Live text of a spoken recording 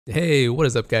Hey, what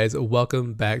is up guys?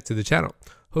 Welcome back to the channel.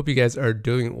 Hope you guys are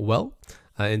doing well.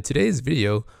 In today's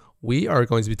video, we are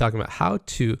going to be talking about how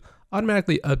to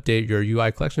automatically update your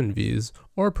UI collection views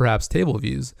or perhaps table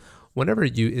views whenever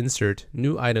you insert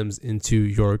new items into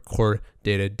your core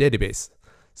data database.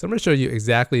 So I'm going to show you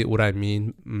exactly what I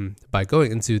mean by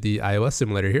going into the iOS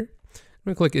simulator here. I'm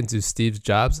going to click into Steve's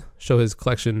jobs, show his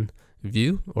collection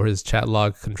view or his chat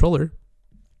log controller.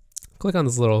 Click on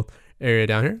this little area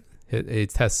down here. Hit a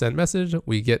test send message,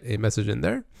 we get a message in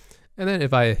there. And then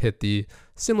if I hit the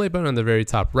simulate button on the very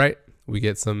top right, we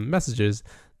get some messages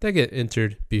that get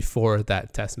entered before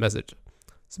that test message.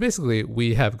 So basically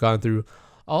we have gone through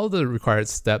all the required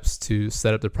steps to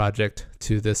set up the project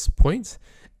to this point.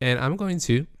 And I'm going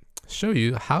to show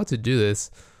you how to do this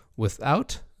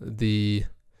without the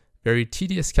very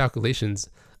tedious calculations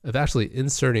of actually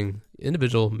inserting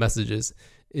individual messages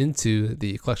into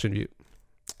the collection view.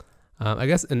 I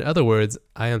guess in other words,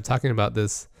 I am talking about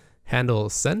this handle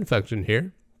send function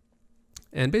here.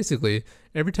 And basically,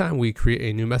 every time we create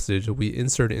a new message, we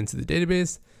insert it into the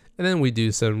database, and then we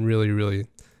do some really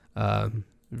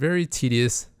very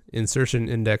tedious insertion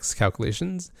index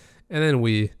calculations, and then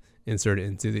we insert it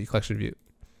into the collection view.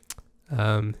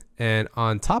 And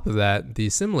on top of that, the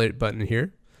simulate button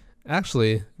here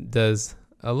actually does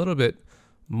a little bit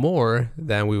more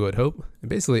than we would hope. And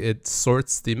basically it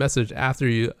sorts the message after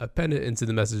you append it into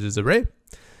the messages array,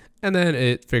 and then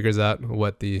it figures out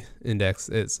what the index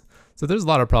is. So there's a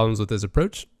lot of problems with this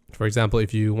approach. For example,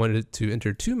 if you wanted to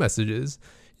enter two messages,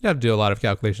 you'd have to do a lot of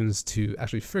calculations to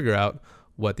actually figure out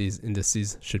what these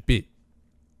indices should be.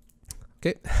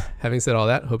 Okay, having said all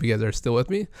that, hope you guys are still with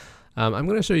me. I'm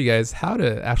going to show you guys how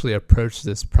to actually approach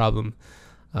this problem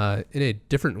in a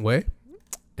different way.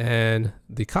 And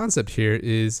the concept here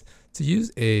is to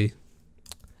use a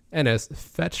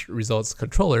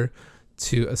NSFetchedResultsController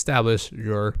to establish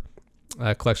your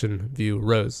collection view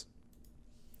rows.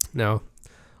 Now,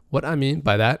 what I mean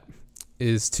by that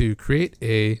is to create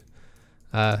a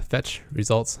fetch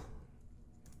results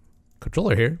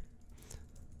controller here,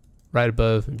 right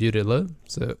above view to load.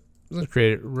 So I'm going to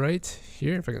create it right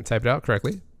here, if I can type it out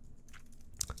correctly.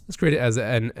 Let's create it as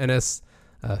an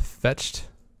NSFetched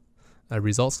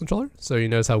results controller. So you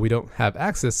notice how we don't have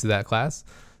access to that class.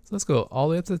 So let's go all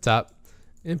the way up to the top,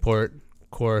 import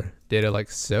core data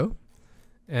like so,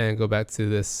 and go back to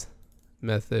this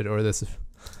method or this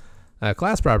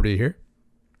class property here,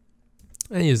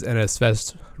 and use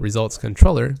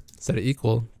NSFetchedResultsController, set it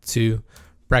equal to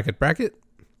bracket,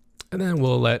 and then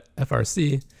we'll let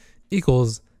frc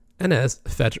equals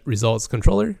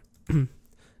NSFetchedResultsController, and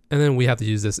then we have to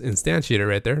use this instantiator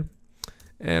right there.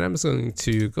 And I'm just going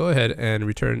to go ahead and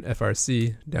return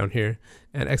frc down here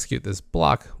and execute this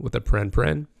block with a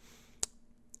paren.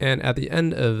 And at the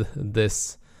end of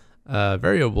this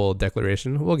variable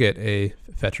declaration, we'll get a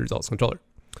fetch results controller.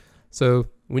 So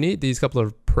we need these couple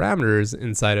of parameters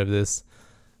inside of this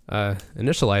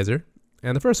initializer.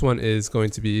 And the first one is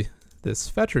going to be this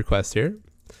fetch request here.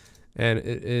 And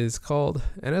it is called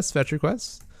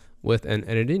NSFetchRequest with an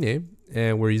entity name.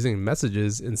 And we're using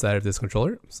messages inside of this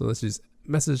controller. So let's use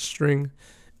message string,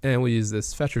 and we use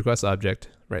this fetch request object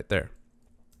right there.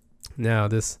 Now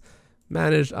this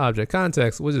managed object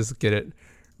context, we'll just get it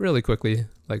really quickly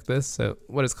like this. So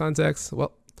what is context?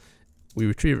 Well, we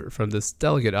retrieve it from this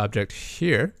delegate object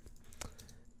here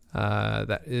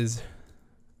that is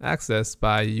accessed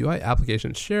by UI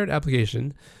application shared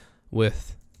application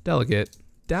with delegate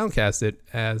downcasted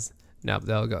as now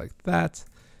delegate like that.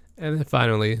 And then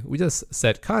finally, we just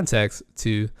set context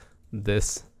to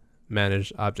this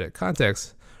manage object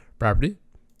context property,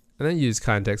 and then use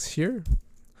context here.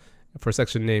 For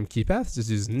section name key path, just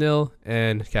use nil,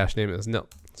 and cache name is nil.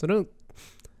 So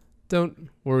don't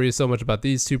worry so much about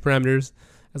these two parameters.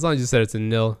 As long as you set it to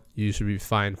nil, you should be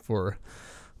fine for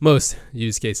most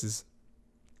use cases.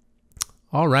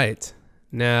 All right,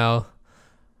 now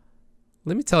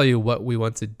let me tell you what we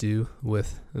want to do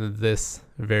with this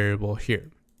variable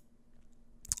here.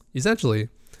 Essentially,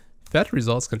 fetch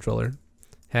results controller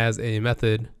has a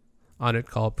method on it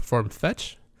called perform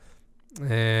fetch,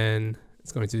 and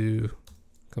it's going to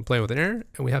complain with an error,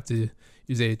 and we have to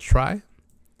use a try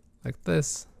like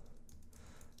this,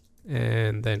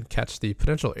 and then catch the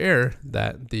potential error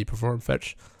that the perform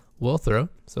fetch will throw.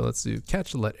 So let's do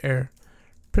catch let error,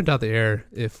 print out the error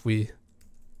if we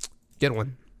get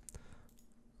one.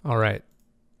 All right,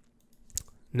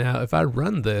 now if I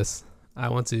run this, I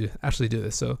want to actually do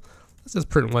this. So let's just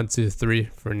print 1, 2, 3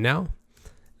 for now.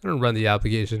 I'm going to run the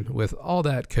application with all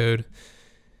that code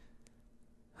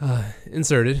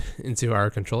inserted into our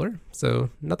controller.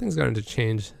 So nothing's going to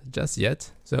change just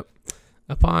yet. So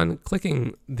upon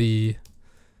clicking the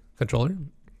controller,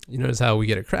 you notice how we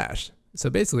get a crash. So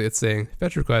basically it's saying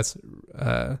fetch request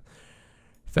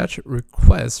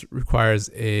requires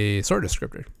a sort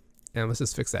descriptor. And let's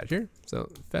just fix that here. So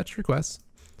fetch request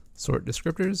sort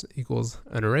descriptors equals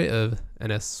an array of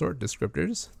NS sort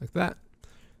descriptors, like that.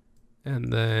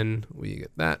 And then we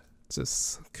get that.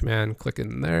 Just command click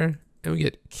in there, and we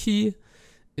get key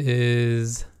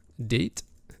is date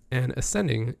and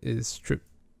ascending is true,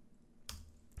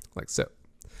 like so.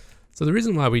 So the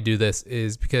reason why we do this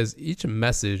is because each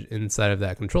message inside of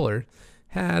that controller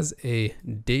has a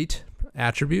date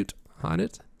attribute on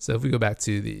it. So if we go back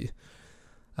to the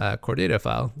core data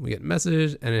file, we get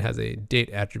message and it has a date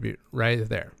attribute right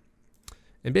there.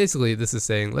 And basically this is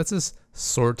saying, let's just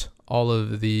sort all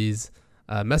of these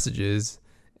messages,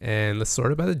 and let's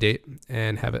sort it by the date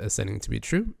and have it ascending to be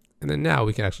true. And then now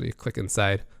we can actually click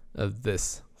inside of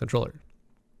this controller.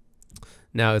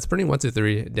 Now it's printing 1, 2,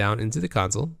 3 down into the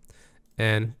console,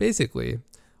 and basically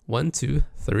 1, 2,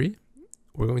 3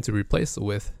 we're going to replace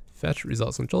with fetch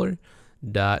results controller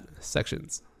dot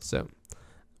sections. So I'm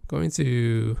going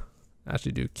to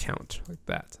actually do count like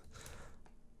that.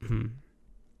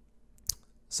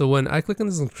 So when I click on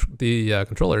the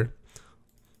controller,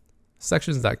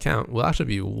 sections.count will actually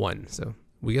be 1. So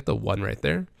we get the 1 right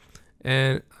there.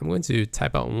 And I'm going to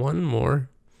type out one more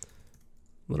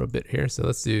little bit here. So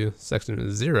let's do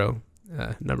section 0,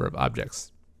 number of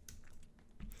objects.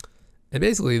 And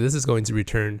basically this is going to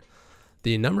return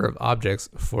the number of objects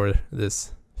for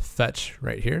this fetch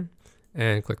right here.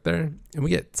 And click there, and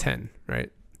we get 10, right?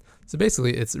 So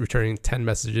basically it's returning 10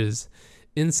 messages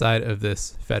inside of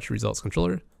this fetch results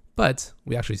controller, but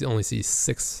we actually only see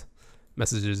 6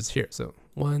 messages here. So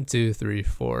 1, 2, 3,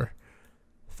 4,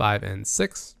 5, and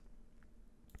 6.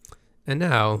 And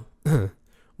now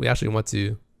we actually want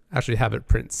to have it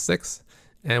print 6.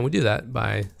 And we do that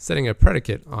by setting a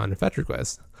predicate on a fetch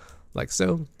request, like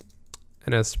so.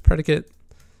 NS predicate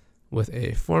with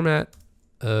a format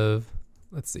of,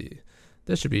 let's see,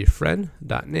 this should be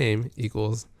friend.name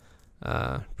equals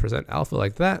 %alpha,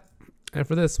 like that. And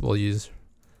for this, we'll use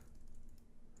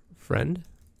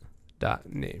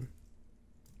friend.name,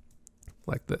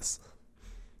 like this.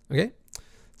 Okay,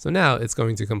 so now it's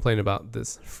going to complain about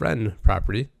this friend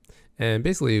property, and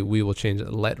basically we will change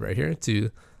let right here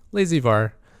to lazy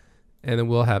var, and then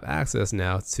we'll have access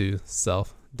now to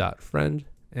self.friend,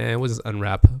 and we'll just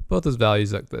unwrap both those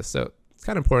values like this. So it's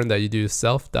kind of important that you do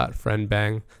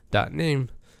self.friendBang.name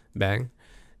bang,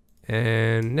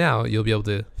 and now you'll be able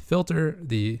to filter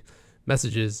the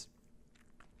messages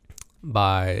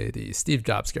by the Steve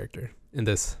Jobs character in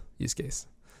this use case.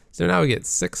 So now we get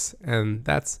 6, and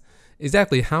that's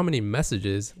exactly how many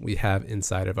messages we have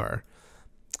inside of our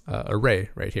array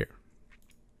right here.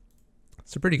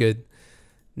 So pretty good.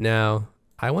 Now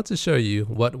I want to show you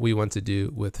what we want to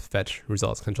do with fetch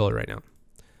results controller right now.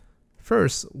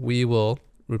 First, we will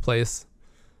replace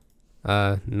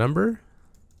number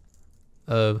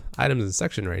of items in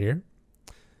section right here,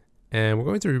 and we're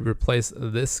going to replace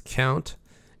this count.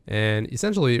 And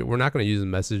essentially, we're not going to use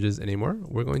messages anymore.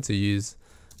 We're going to use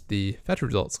the fetch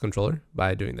results controller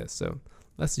by doing this. So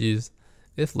let's use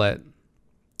if let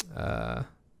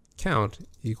count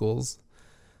equals,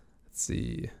 let's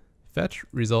see, fetch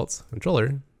results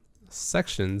controller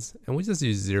sections, and we just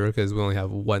use 0 because we only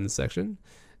have 1 section.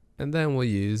 And then we'll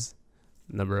use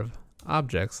number of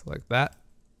objects, like that.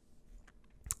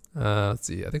 Let's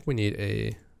see, I think we need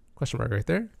a question mark right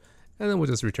there. And then we'll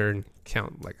just return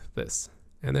count like this.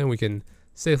 And then we can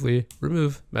safely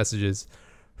remove messages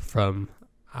from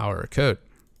our code.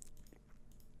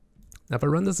 Now if I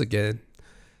run this again,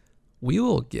 we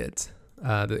will get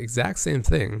the exact same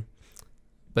thing,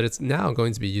 but it's now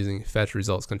going to be using fetch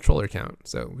results controller count.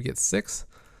 So we get 6,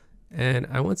 and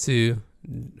I want to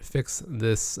fix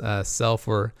this cell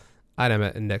for item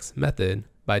at index method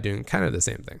by doing kind of the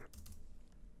same thing.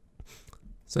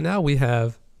 So now we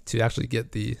have to actually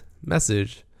get the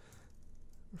message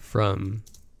from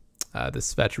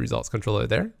this fetch results controller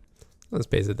there. Let's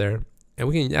paste it there, and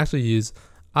we can actually use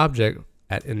object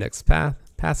at index path,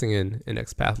 passing in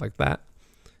index path like that,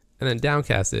 and then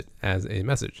downcast it as a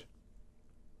message.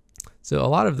 So a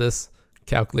lot of this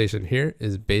calculation here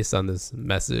is based on this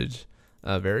message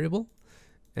variable,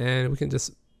 and we can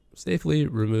just safely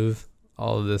remove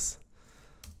all of this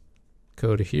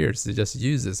code here to just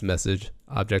use this message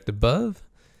object above.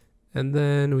 And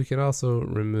then we can also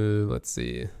remove, let's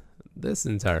see, this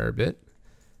entire bit,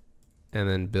 and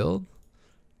then build.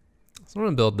 So I'm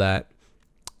going to build that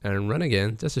and run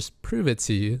again just to prove it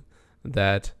to you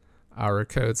that our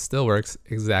code still works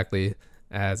exactly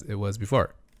as it was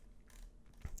before.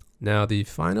 Now the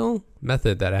final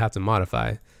method that I have to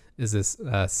modify is this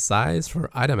size for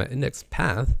item at index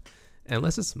path, and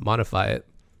let's just modify it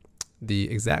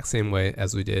the exact same way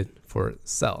as we did for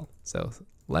cell. So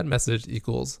let message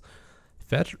equals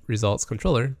fetch results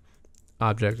controller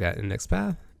object at index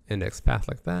path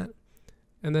like that,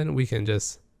 and then we can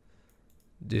just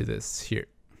do this here.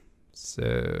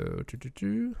 So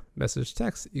message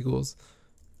text equals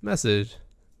message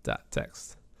dot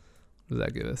text. What does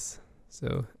that give us?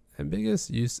 So ambiguous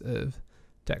use of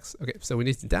text. Okay, so we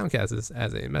need to downcast this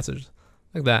as a message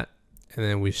like that, and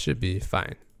then we should be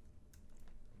fine.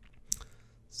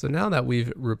 So now that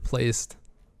we've replaced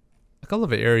a couple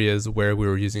of areas where we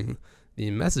were using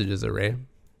the messages array,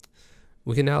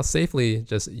 we can now safely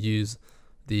just use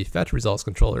the fetch results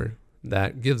controller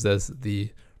that gives us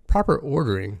the proper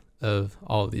ordering of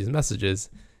all of these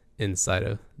messages inside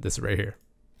of this array here.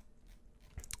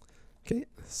 Okay,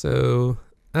 so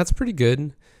that's pretty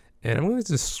good. And I'm going to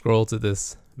just scroll to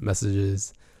this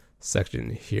messages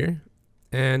section here.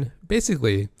 And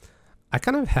basically, I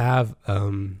kind of have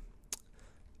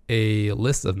a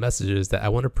list of messages that I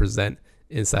want to present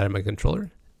inside of my controller.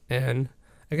 And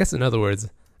I guess in other words,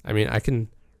 I mean, I can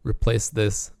replace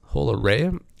this whole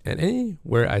array, and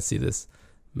anywhere I see this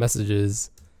messages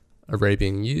array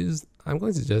being used, I'm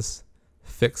going to just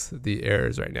fix the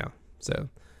errors right now. So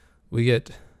we get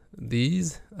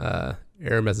these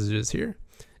error messages here.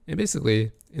 And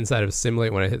basically, inside of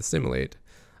simulate, when I hit simulate,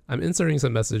 I'm inserting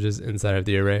some messages inside of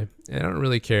the array, and I don't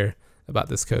really care about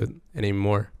this code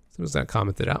anymore. So I'm just going to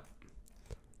comment it out.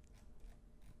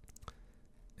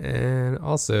 And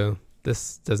also,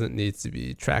 this doesn't need to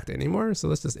be tracked anymore, so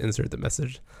let's just insert the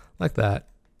message like that.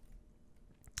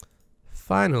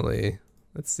 Finally,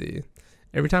 let's see.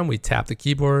 Every time we tap the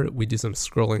keyboard, we do some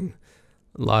scrolling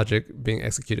logic being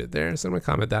executed there. So I'm going to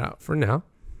comment that out for now.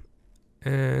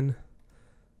 And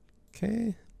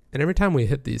okay. And every time we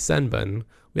hit the send button,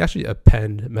 we actually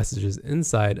append messages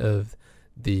inside of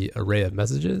the array of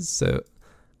messages. So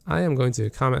I am going to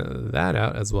comment that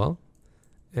out as well.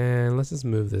 And let's just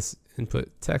move this input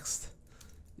text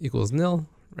equals nil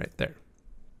right there.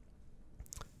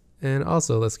 And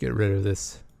also let's get rid of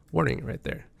this warning right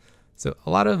there. So a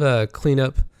lot of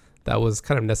cleanup that was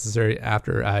kind of necessary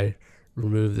after I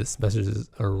removed this messages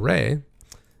array.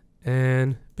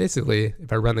 And basically,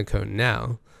 if I run the code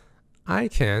now, I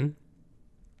can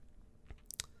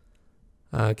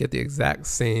get the exact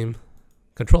same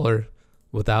controller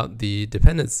without the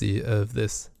dependency of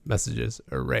this messages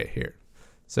array here.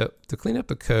 So to clean up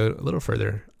the code a little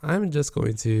further, I'm just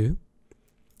going to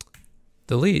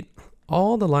delete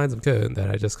all the lines of code that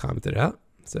I just commented out.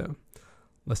 So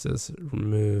let's just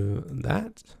remove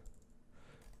that.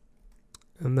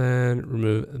 And then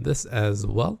remove this as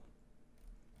well.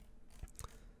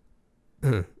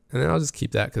 And then I'll just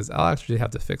keep that because I'll actually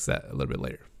have to fix that a little bit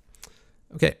later.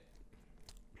 Okay.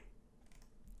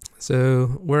 So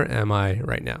where am I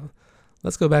right now?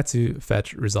 Let's go back to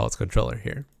fetch results controller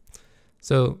here.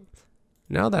 So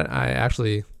now that I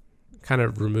actually kind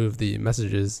of removed the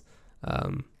messages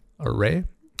array,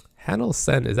 handle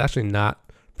send is actually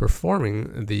not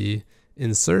performing the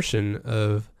insertion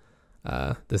of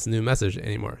this new message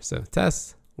anymore. So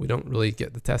test, we don't really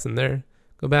get the test in there.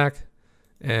 Go back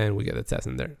and we get the test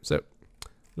in there. So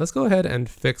let's go ahead and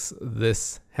fix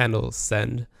this handle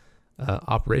send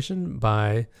operation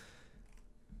by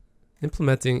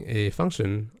implementing a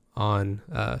function on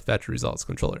fetch results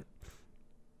controller.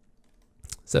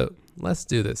 So let's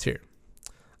do this here.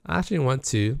 I actually want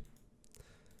to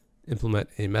implement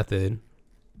a method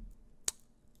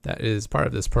that is part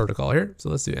of this protocol here. So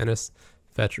let's do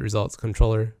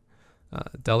NSFetchResultsController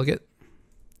delegate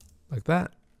like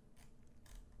that.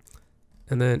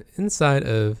 And then inside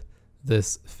of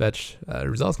this fetch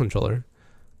results controller,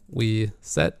 we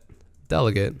set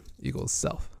delegate equals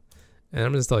self. And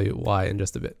I'm going to tell you why in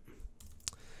just a bit.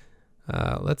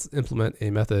 Let's implement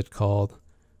a method called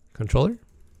controller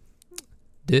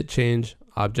did change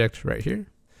object right here.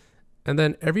 And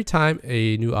then every time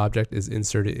a new object is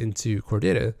inserted into core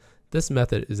data, this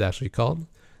method is actually called.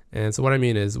 And so what I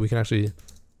mean is we can actually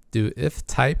do if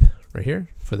type right here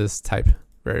for this type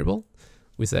variable.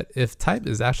 We said if type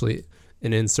is actually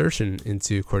an insertion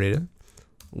into core data,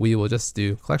 we will just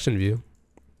do collection view.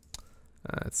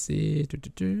 Let's see,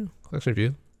 collection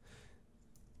view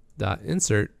dot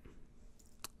insert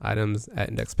items at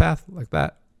index path like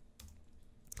that.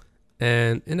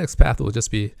 And index path will just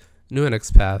be new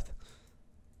index path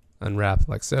unwrap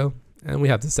like so. And we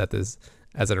have to set this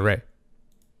as an array.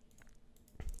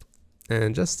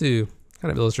 And just to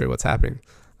kind of illustrate what's happening,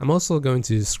 I'm also going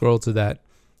to scroll to that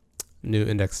new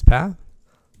index path,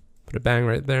 put a bang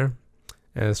right there.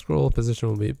 and the scroll position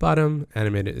will be bottom,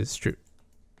 animated is true.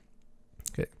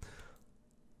 Okay.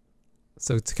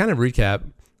 So to kind of recap,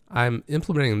 I'm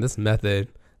implementing this method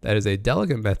that is a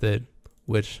delegate method,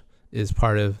 which is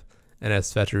part of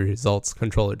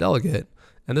NSFetchedResultsController delegate,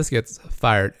 and this gets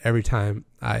fired every time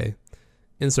I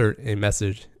insert a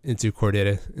message into core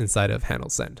data inside of handle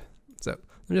send. So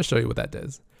let me just show you what that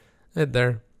does. Right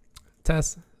there,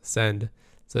 test, send.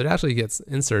 So it actually gets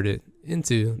inserted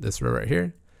into this row right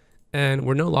here, and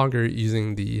we're no longer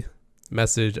using the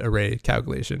message array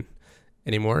calculation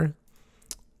anymore.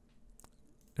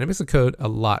 And it makes the code a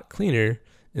lot cleaner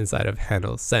inside of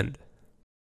handle send.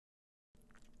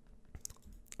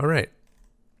 All right,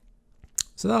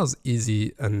 so that was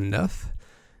easy enough.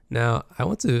 Now I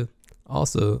want to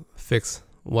also fix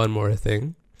one more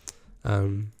thing.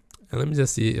 And let me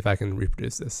just see if I can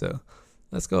reproduce this. So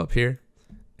let's go up here,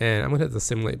 and I'm gonna hit the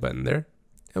simulate button there,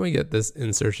 and we get this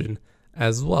insertion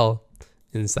as well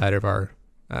inside of our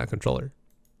controller.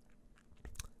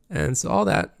 And so all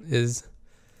that is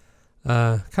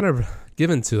kind of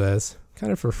given to us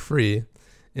kind of for free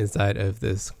inside of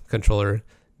this controller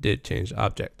did change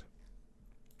object.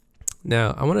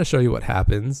 Now I want to show you what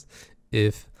happens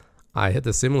if I hit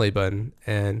the simulate button,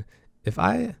 and if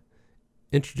I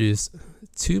introduce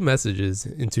two messages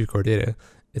into core data,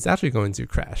 it's actually going to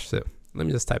crash. So let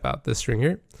me just type out this string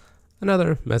here,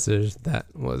 another message that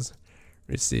was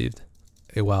received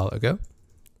a while ago.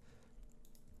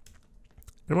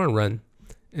 I'm going to run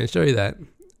and show you that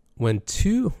when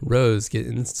two rows get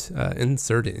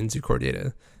inserted into core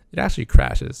data, it actually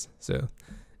crashes. So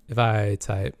if I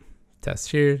type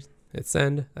test here, hit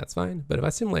send, that's fine. But if I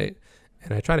simulate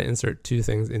and I try to insert two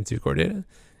things into core data,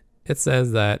 it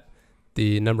says that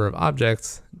the number of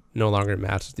objects no longer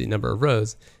match the number of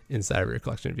rows inside of your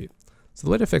collection view. So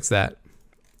the way to fix that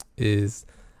is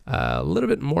a little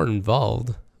bit more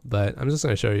involved, but I'm just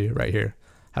going to show you right here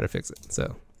how to fix it.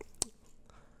 So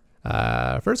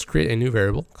first, create a new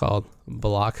variable called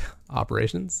block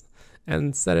operations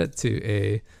and set it to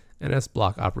a NS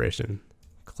block operation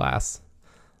class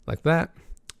like that.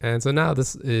 And so now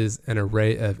this is an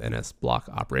array of NS block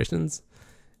operations,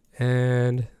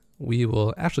 and we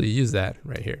will actually use that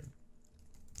right here.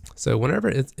 So whenever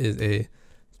it is a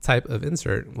type of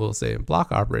insert, we'll say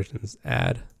block operations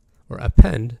add or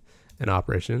append an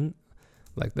operation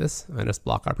like this, NS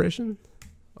block operation,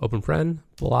 open paren,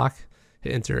 block,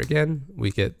 hit enter again,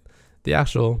 we get the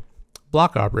actual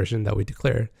block operation that we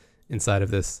declare inside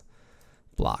of this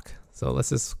block. So let's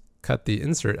just cut the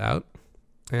insert out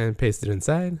and paste it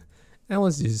inside, and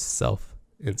let's use self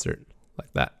insert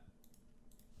like that.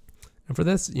 And for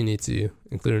this, you need to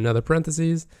include another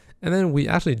parentheses, and then we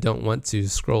actually don't want to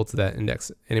scroll to that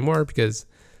index anymore because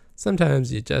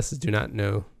sometimes you just do not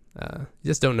know, you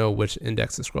just don't know which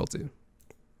index to scroll to. And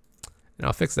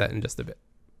I'll fix that in just a bit.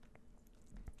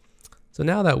 So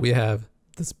now that we have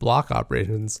this block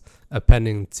operations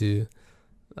appending to,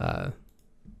 or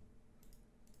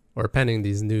appending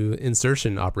these new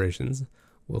insertion operations,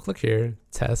 we'll click here,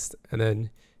 test, and then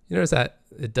you notice that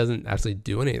it doesn't actually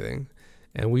do anything.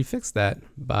 And we fixed that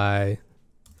by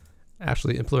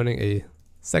actually implementing a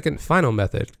second final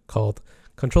method called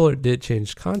controller did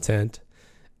change content,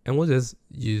 and we'll just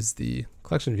use the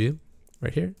collection view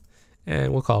right here,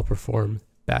 and we'll call perform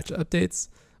batch updates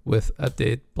with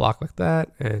update block like that,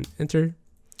 and enter,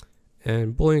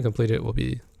 and Boolean completed will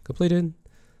be completed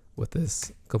with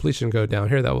this completion code down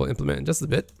here that we'll implement in just a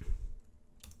bit.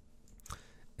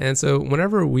 And so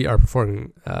whenever we are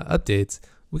performing updates,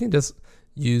 we can just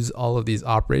use all of these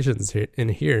operations here in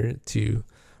here to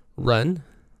run.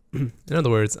 In other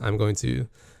words, I'm going to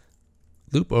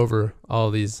loop over all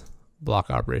of these block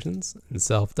operations in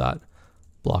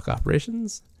self.block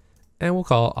operations, and we'll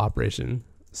call operation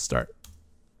start.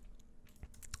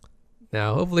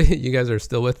 Now, hopefully you guys are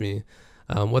still with me.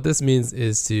 What this means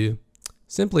is to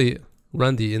simply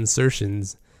run the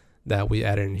insertions that we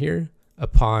added in here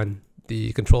upon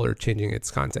the controller changing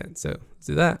its content. So let's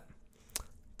do that.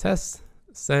 Test,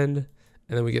 send,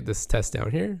 and then we get this test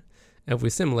down here. And if we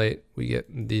simulate, we get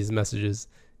these messages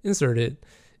inserted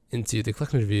into the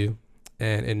collection view,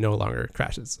 and it no longer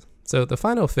crashes. So the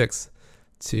final fix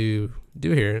to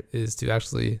do here is to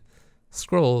actually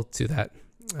scroll to that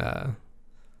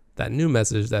that new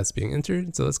message that's being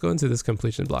entered. So let's go into this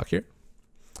completion block here,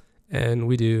 and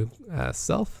we do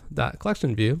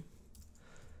self.collectionView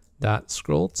dot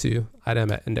scroll to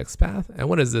item at index path. And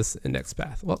what is this index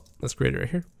path? Well, let's create it right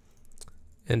here.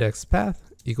 Index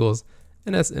path equals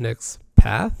NS index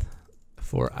path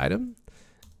for item,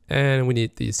 and we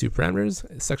need these two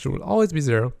parameters. Section will always be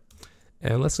 0,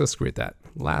 and let's just create that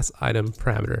last item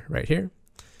parameter right here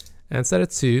and set it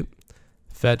to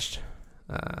fetched,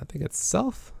 I think it's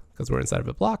self, because we're inside of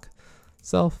a block,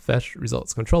 self fetch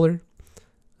results controller,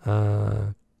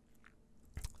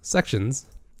 sections,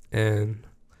 and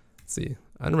let's see,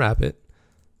 unwrap it.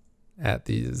 At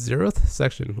the 0th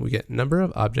section, we get number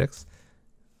of objects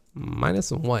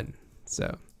 -1.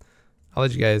 So I'll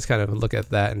let you guys kind of look at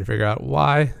that and figure out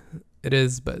why it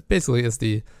is, but basically it's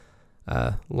the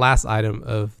last item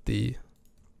of the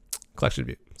collection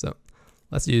view. So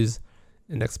let's use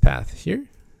index path here,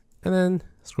 and then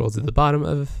scroll to the bottom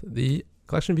of the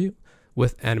collection view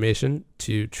with animation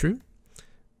to true.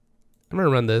 I'm going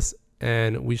to run this,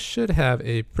 and we should have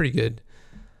a pretty good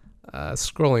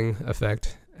scrolling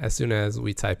effect as soon as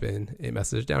we type in a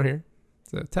message down here.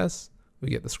 So test, we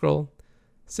get the scroll.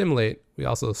 Simulate, we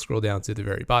also scroll down to the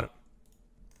very bottom.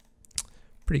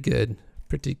 Pretty good,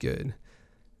 pretty good.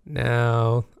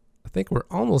 Now, I think we're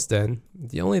almost done.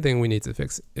 The only thing we need to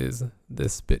fix is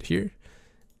this bit here.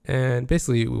 And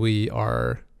basically, we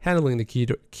are handling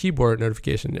the keyboard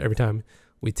notification every time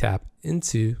we tap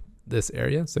into this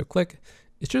area. So click,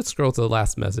 it should scroll to the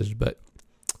last message, but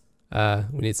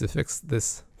we need to fix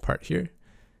this part here.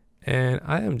 And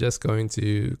I am just going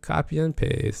to copy and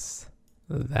paste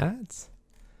that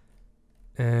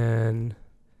and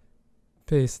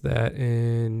paste that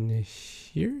in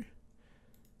here,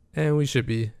 and we should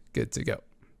be good to go.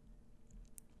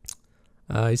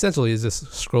 Essentially, it's just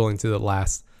scrolling to the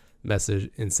last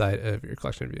message inside of your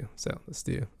collection view. So let's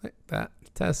do like that.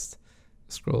 Test,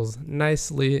 scrolls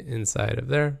nicely inside of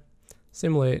there.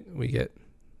 Simulate, we get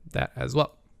that as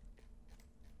well.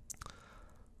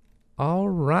 All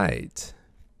right,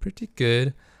 pretty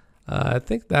good. I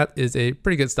think that is a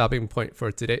pretty good stopping point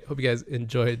for today. Hope you guys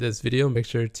enjoyed this video. Make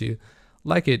sure to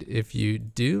like it if you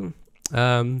do.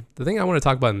 The thing I want to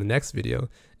talk about in the next video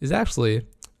is actually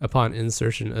upon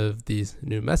insertion of these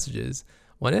new messages.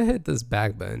 When I hit this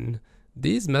back button,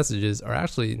 these messages are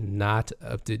actually not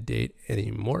up to date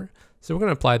anymore. So we're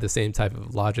going to apply the same type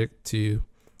of logic to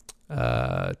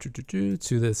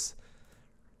this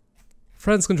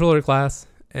friends controller class,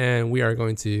 and we are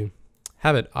going to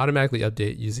have it automatically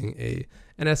update using a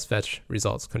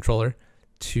NSFetchedResultsController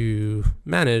to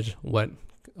manage what,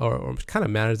 or kind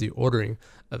of manage the ordering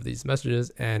of these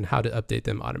messages and how to update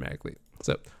them automatically.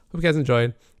 So hope you guys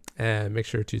enjoyed, and make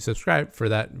sure to subscribe for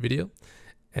that video.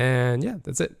 And yeah,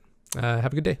 that's it.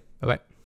 Have a good day. Bye-bye.